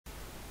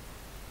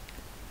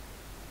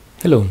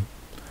Hello.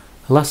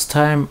 Last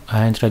time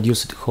I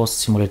introduced host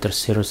simulator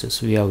services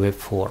via web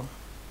form.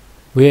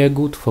 We are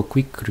good for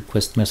quick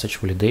request message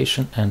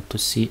validation and to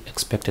see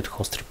expected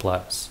host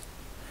replies.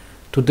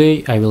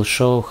 Today I will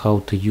show how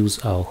to use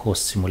our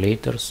host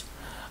simulators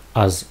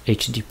as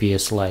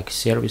HTTPS-like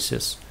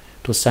services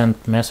to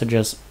send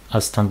messages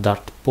as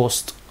standard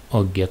POST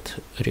or GET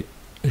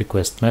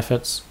request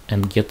methods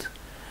and get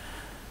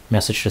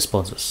message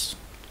responses.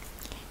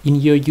 In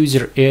your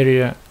user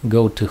area,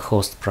 go to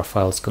Host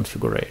Profiles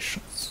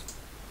Configurations.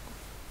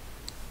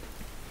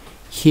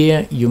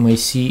 Here you may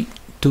see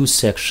two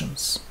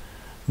sections: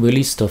 the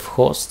list of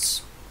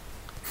hosts,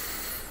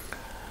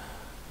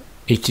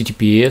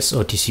 HTTPS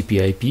or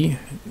TCP/IP,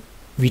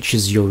 which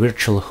is your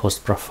virtual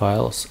host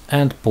profiles,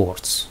 and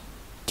ports.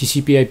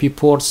 TCP/IP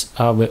ports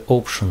are the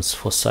options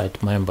for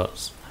site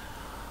members.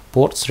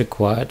 Ports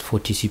required for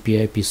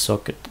TCP/IP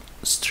socket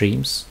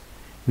streams,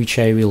 which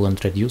I will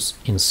introduce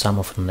in some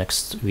of the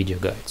next video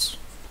guides.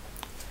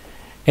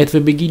 At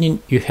the beginning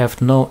you have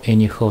no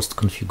any host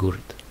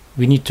configured.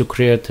 We need to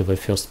create the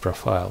first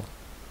profile.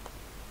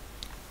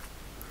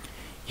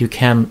 You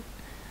can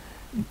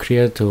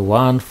create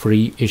one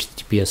free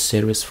HTTPS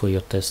service for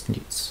your test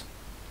needs.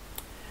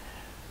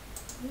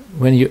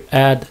 When you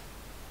add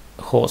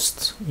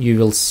host, you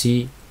will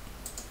see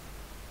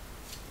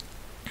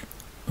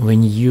the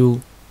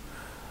new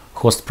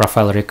host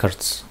profile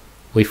records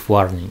with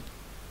warning.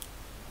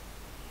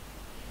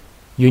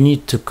 You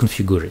need to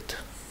configure it.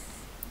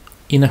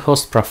 In a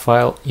host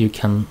profile, you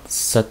can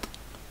set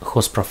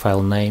host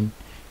profile name,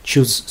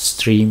 choose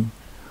stream,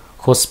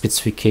 host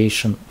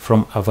specification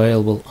from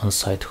available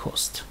on-site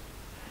host.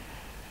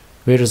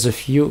 There is a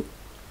few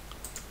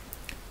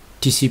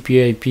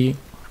TCP/IP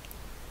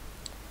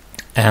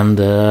and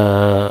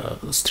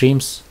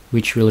streams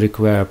which will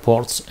require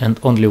ports, and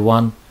only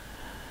one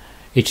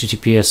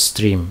HTTPS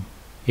stream,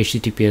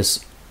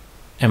 HTTPS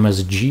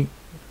MSG,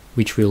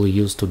 which we'll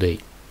use today.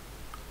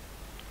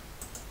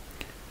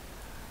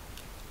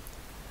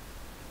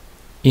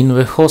 In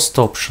the host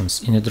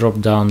options, in a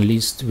drop-down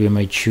list, we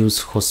may choose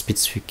host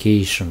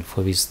specification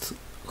for this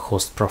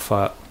host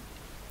profile.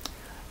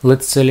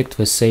 Let's select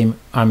the same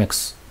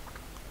Amex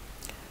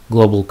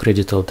Global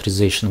Credit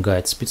Authorization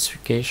Guide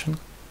specification,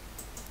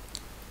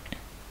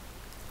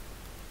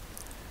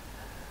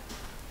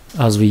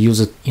 as we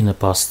used it in a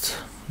past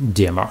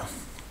demo.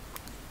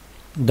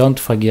 Don't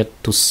forget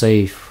to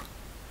save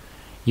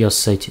your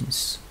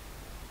settings.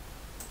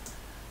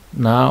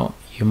 Now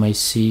you may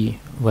see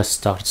the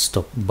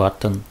Start-Stop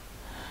button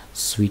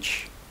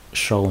switch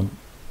shown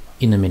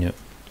in a menu.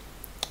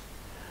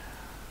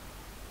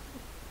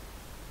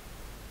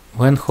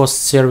 When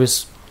host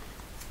service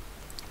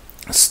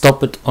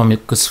stopped or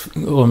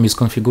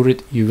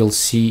misconfigured, you will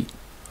see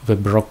the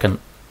broken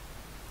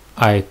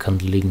icon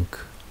link.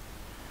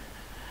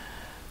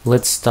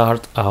 Let's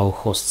start our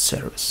host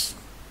service.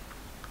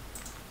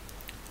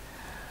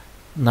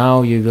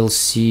 Now you will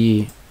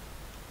see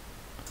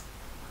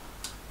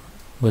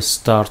the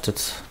started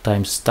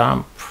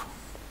timestamp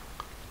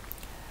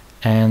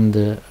and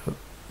the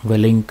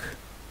link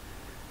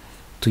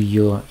to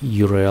your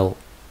URL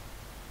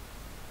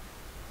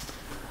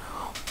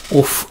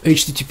of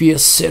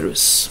HTTPS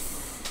service.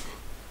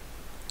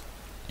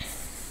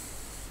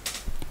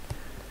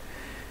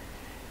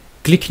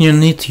 Clicking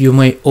on it, you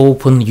may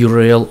open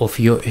URL of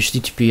your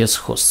HTTPS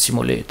host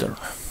simulator.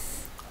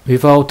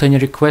 Without any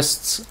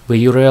requests, the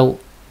URL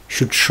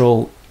should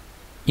show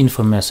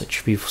info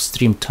message with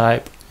stream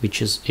type, which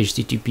is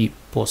HTTP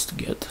POST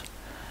GET,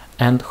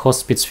 and host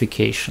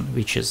specification,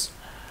 which is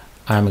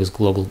Amex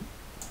Global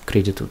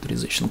Credit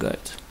Authorization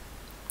Guide.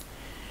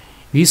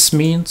 This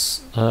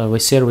means the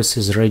service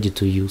is ready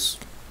to use.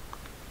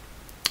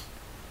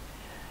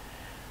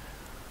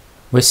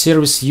 The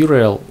service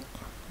URL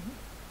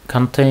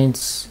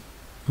contains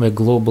the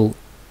global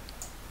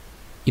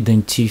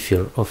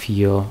identifier of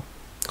your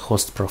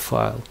host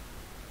profile.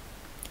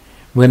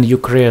 When you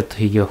create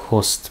your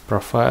host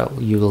profile,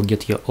 you will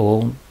get your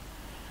own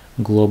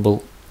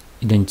global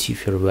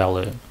identifier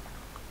value.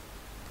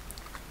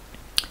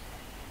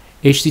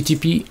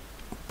 HTTP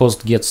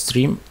POST GET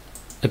stream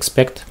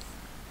expect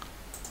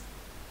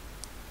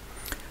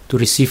to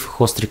receive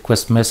host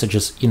request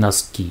messages in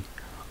ASCII,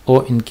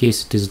 or in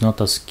case it is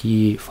not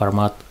ASCII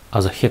format,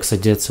 as a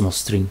hexadecimal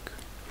string,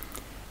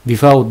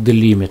 without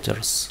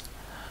delimiters,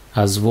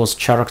 as those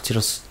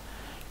characters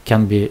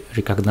can be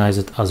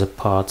recognized as a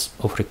part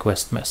of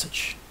request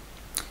message.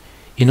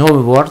 In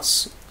other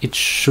words, it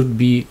should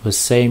be the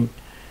same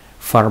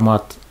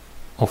format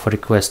of a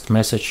request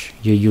message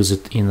you use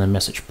it in the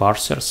message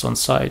parsers on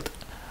site,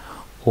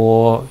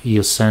 or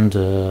you send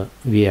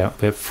via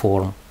web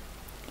form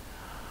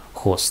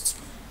hosts.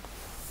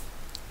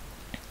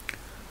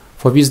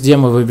 For this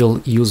demo, we will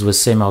use the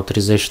same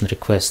authorization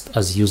request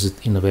as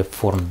used in the web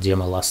form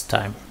demo last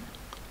time.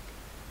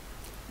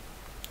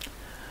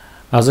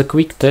 As a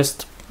quick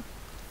test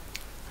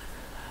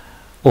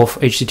of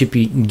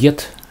HTTP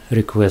GET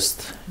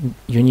request,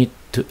 you need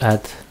to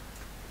add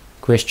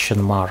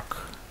question mark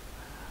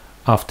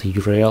after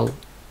URL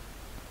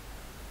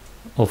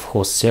of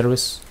host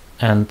service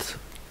and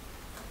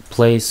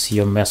place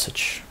your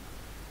message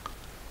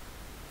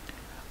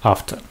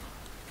after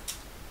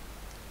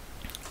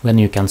when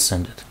you can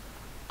send it.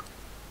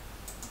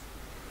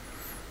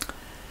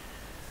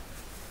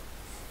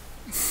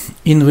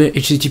 In the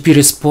HTTP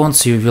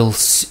response you will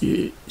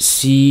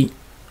see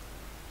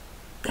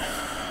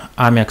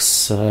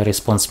Amex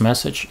response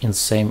message in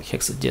same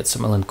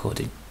hexadecimal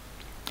encoding.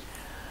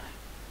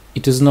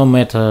 It is no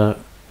matter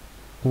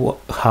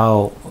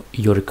how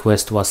your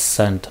request was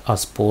sent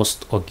as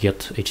POST or GET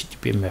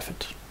HTTP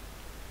method.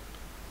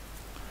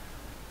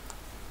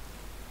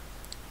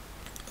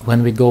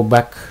 When we go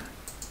back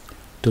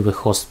to the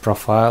host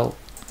profile,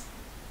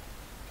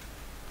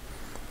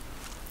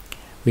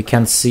 we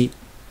can see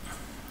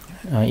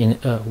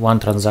one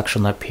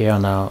transaction appear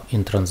now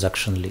in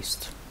transaction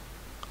list.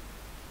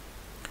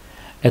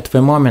 At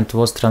the moment,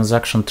 those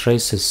transaction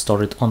traces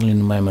stored only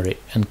in memory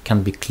and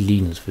can be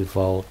cleaned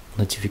without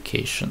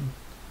notification.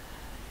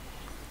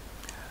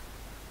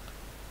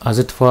 As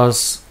it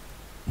was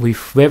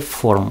with web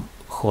form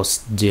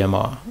host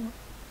demo,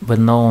 the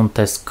known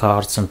test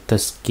cards and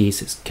test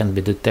cases can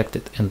be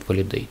detected and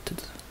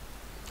validated.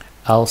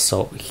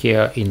 Also,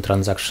 here in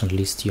transaction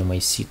list you may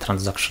see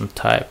transaction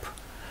type,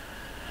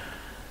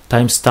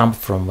 timestamp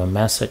from the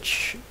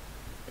message,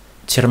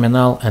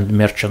 terminal and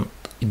merchant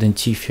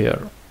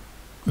identifier,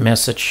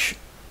 message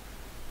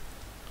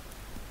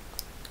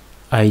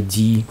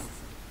ID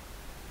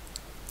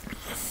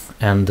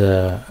and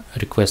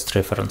request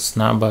reference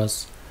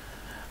numbers,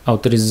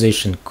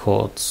 authorization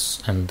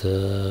codes and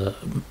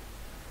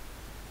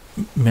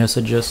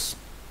messages,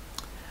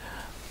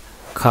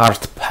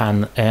 card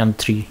pan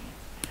entry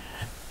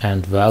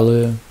and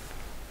value,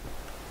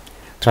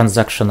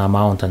 transaction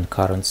amount and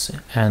currency,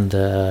 and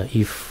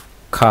if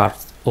card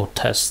or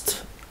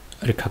test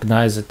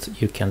recognize it,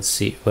 you can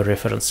see the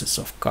references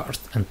of card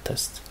and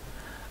test.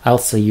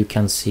 Also you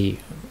can see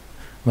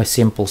the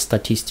simple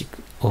statistic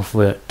of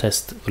the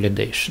test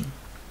validation.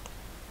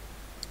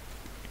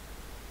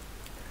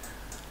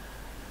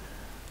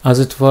 As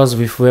it was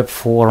with web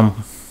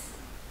form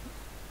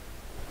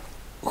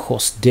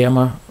host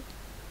demo,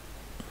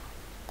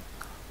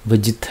 the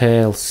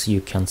details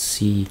you can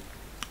see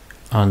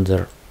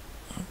under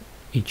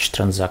each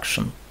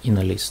transaction in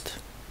a list.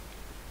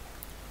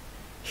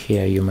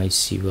 Here you may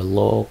see the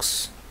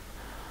logs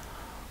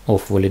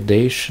of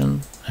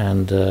validation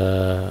and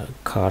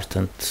card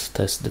and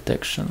test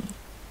detection,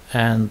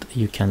 and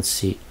you can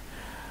see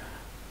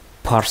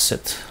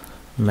parsed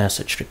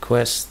message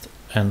request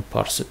and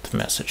parsed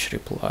message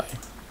reply.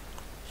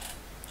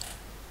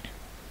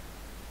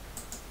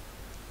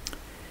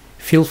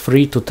 Feel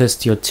free to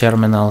test your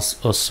terminals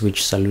or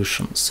switch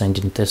solution,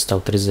 sending test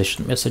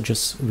authorization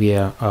messages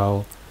via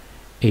our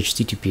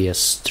HTTPS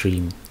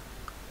stream.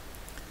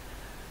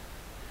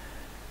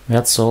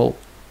 That's all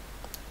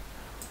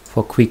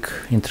for quick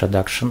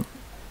introduction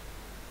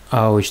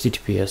our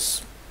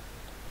HTTPS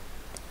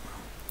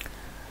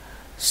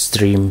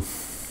stream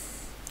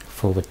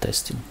for the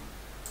testing.